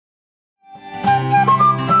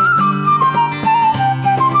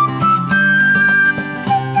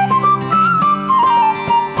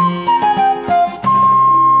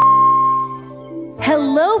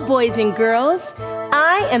and girls.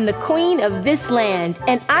 I am the queen of this land,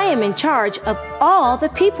 and I am in charge of all the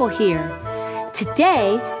people here.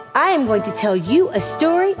 Today, I am going to tell you a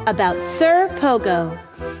story about Sir Pogo.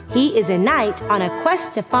 He is a knight on a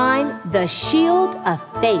quest to find the Shield of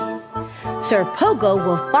Faith. Sir Pogo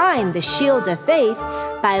will find the Shield of Faith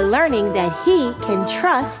by learning that he can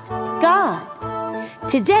trust God.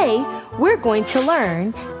 Today, we're going to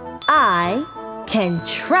learn I can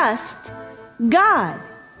trust God.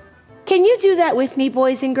 Can you do that with me,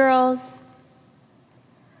 boys and girls?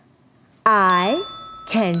 I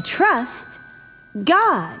can trust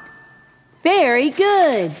God. Very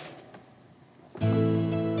good.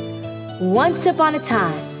 Once upon a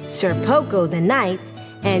time, Sir Pogo the Knight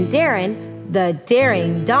and Darren the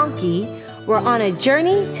Daring Donkey were on a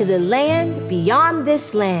journey to the land beyond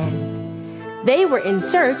this land. They were in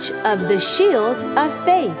search of the Shield of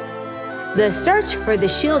Faith. The search for the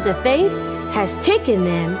Shield of Faith has taken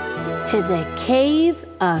them to the Cave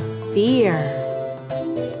of Fear.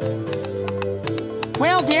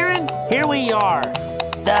 Well, Darren, here we are.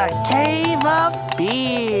 The Cave of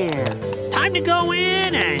Fear. Time to go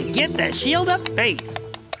in and get the Shield of Faith.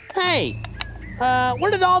 Hey,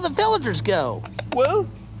 where did all the villagers go? Well,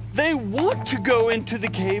 they want to go into the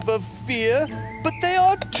Cave of Fear, but they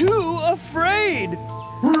are too afraid.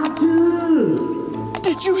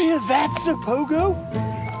 Did you hear that, Sir Pogo?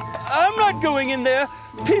 I'm not going in there.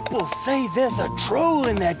 People say there's a troll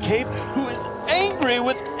in that cave who is angry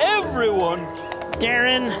with everyone.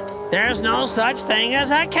 Darren, there's no such thing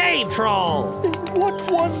as a cave troll.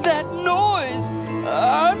 What was that noise?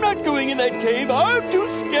 I'm not going in that cave. I'm too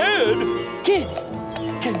scared. Kids,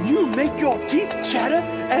 can you make your teeth chatter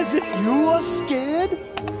as if you are scared?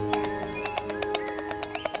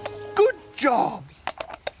 Good job.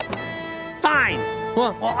 Fine.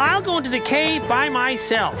 Well, I'll go into the cave by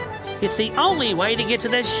myself. It's the only way to get to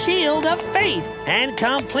the Shield of Faith and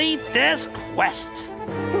complete this quest.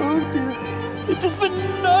 Oh dear. It has been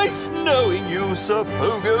nice knowing you, Sir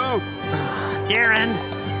Pogo. Darren,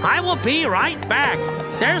 I will be right back.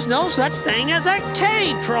 There's no such thing as a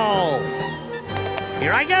cave troll.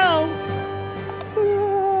 Here I go.